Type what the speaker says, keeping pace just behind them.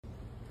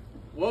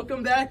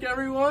Welcome back,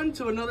 everyone,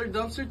 to another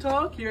dumpster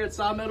talk here at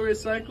Sahd Metal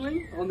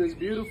Recycling on this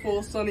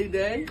beautiful sunny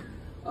day.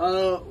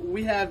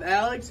 We have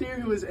Alex here,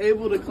 who was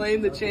able to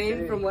claim the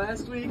chain from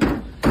last week.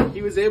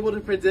 He was able to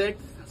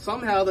predict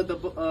somehow that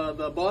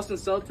the Boston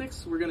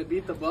Celtics were going to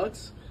beat the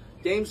Bucks.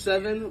 Game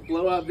 7,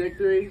 blowout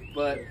victory.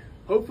 But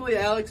hopefully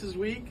Alex's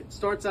week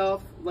starts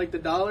off like the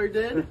dollar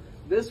did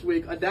this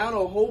week, down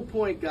a whole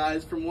point,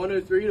 guys, from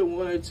 103 to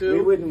 102.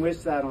 We wouldn't wish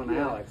that on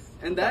Alex.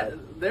 And that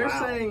they're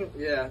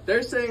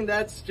saying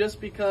that's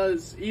just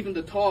because even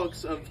the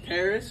talks of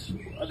tariffs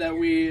that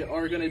we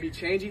are going to be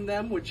changing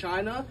them with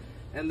China,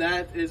 and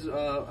that is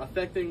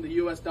affecting the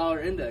U.S.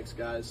 dollar index,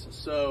 guys.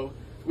 So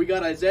we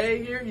got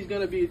Isaiah here. He's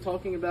going to be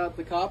talking about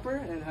the copper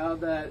and how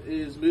that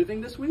is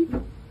moving this week.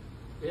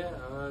 Yeah,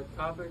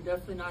 copper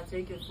definitely not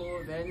taking full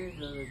advantage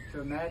of the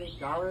dramatic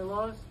dollar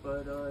loss,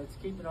 but it's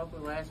keeping up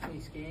with last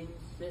week's gains,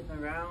 sitting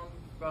around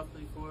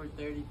roughly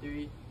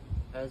 433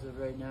 as of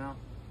right now.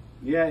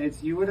 Yeah,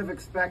 you would have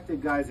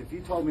expected, guys, if you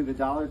told me the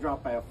dollar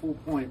dropped by a full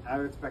point, I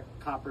would expect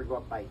copper to go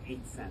up by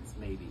 8 cents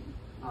maybe,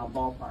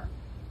 ballpark.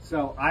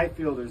 So I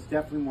feel there's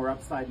definitely more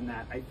upside in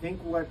that. I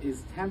think what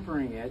is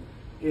tempering it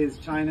is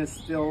China's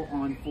still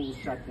on full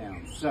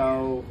shutdown.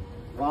 So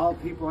while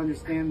people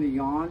understand the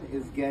yuan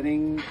is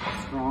getting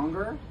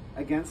stronger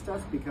against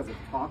us because of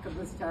talk of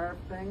this tariff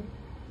thing,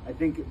 I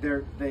think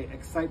the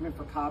excitement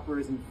for copper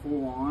isn't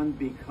full on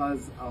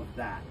because of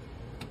that.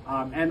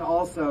 And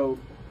also,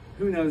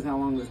 who knows how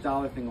long this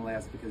dollar thing will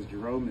last, because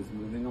Jerome is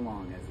moving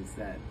along, as he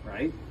said,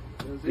 right?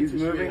 He's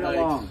moving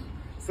along.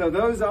 So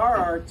those are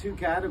our two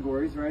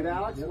categories, right,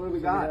 Alex? Yep. What do we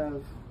So got? We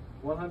have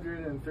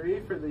 103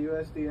 for the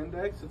USD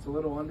index. It's a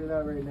little under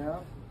that right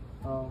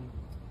now.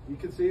 You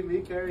can see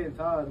me, Carrie, and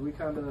Todd.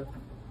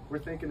 We're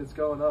thinking it's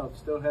going up,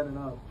 still heading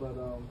up, but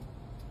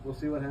we'll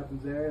see what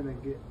happens there. And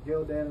then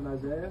Gil, Dan, and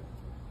Isaiah,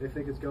 they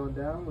think it's going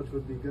down, which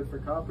would be good for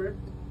copper.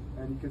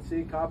 And you can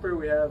see copper,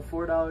 we have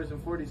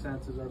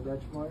 $4.40 as our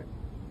benchmark.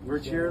 We're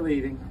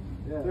cheerleading.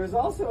 Yeah. There's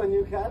also a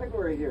new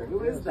category here.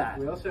 Who is that?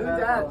 We also Who's have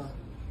that?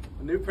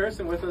 a new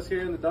person with us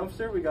here in the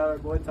dumpster. We got our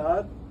boy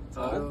Todd.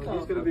 So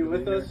he's going to be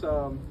with us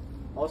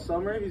all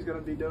summer. He's going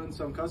to be doing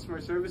some customer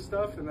service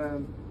stuff, and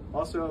then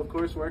also, of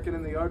course, working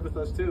in the yard with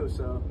us too.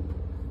 So,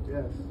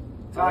 yes.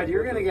 Todd,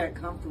 you're going to get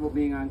comfortable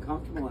being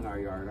uncomfortable in our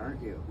yard,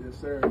 aren't you? Yes,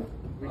 sir.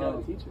 We got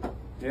to teach him.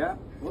 Yeah,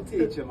 we'll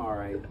teach him, all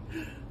right.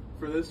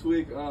 For this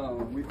week,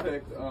 we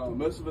picked,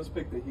 most of us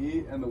picked the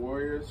Heat and the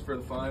Warriors for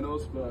the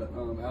finals, but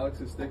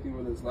Alex is sticking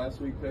with his last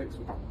week picks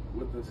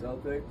with the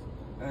Celtics,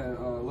 and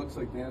it looks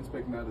like Dan's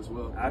picking that as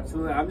well.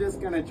 Absolutely. I'm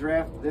just going to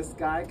draft this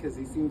guy because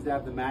he seems to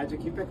have the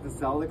magic. He picked the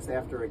Celtics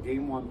after a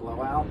Game 1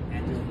 blowout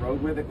and just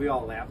rode with it. We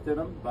all laughed at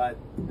him, but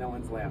no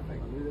one's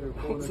laughing.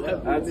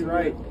 That's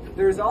right.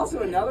 There's also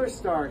another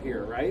star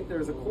here, right?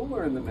 There's a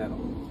cooler in the middle.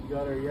 We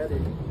got our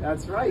Yeti.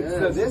 That's right. Yes.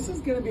 So this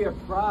is going to be a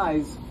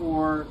prize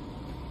for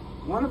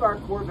one of our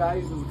core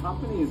values as a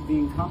company, is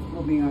being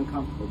comfortable being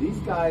uncomfortable. These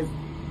guys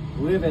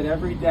live it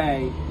every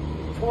day,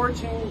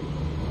 torching,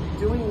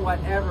 doing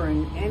whatever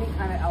in any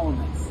kind of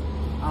elements.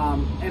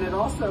 And it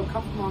also,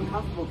 comfortable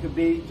uncomfortable could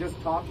be just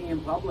talking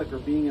in public or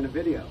being in a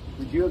video.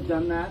 Would you have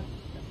done that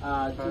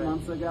 2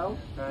 months ago?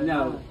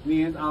 No.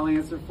 I'll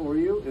answer for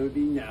you. It would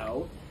be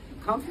no.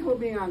 Comfortable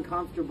being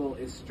uncomfortable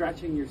is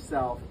stretching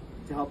yourself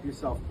to help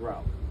yourself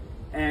grow.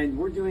 And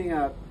we're doing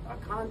a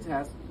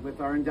contest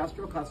with our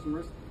industrial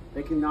customers.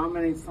 They can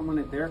nominate someone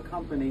at their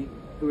company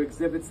who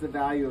exhibits the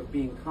value of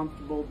being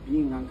comfortable,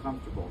 being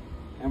uncomfortable.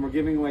 And we're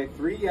giving away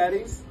 3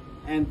 Yetis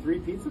and 3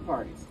 pizza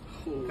parties.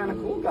 Kind of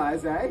cool,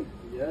 guys, eh?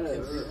 Yes.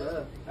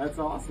 That's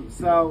awesome.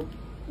 So,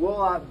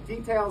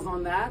 details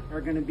on that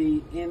are going to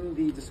be in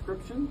the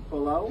description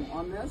below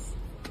on this.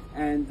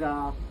 And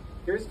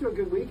here's to a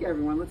good week,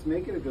 everyone. Let's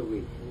make it a good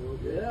week.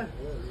 Yeah.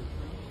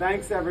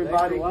 Thanks,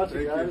 everybody. Thanks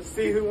for watching, guys.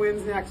 See who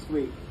wins next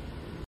week.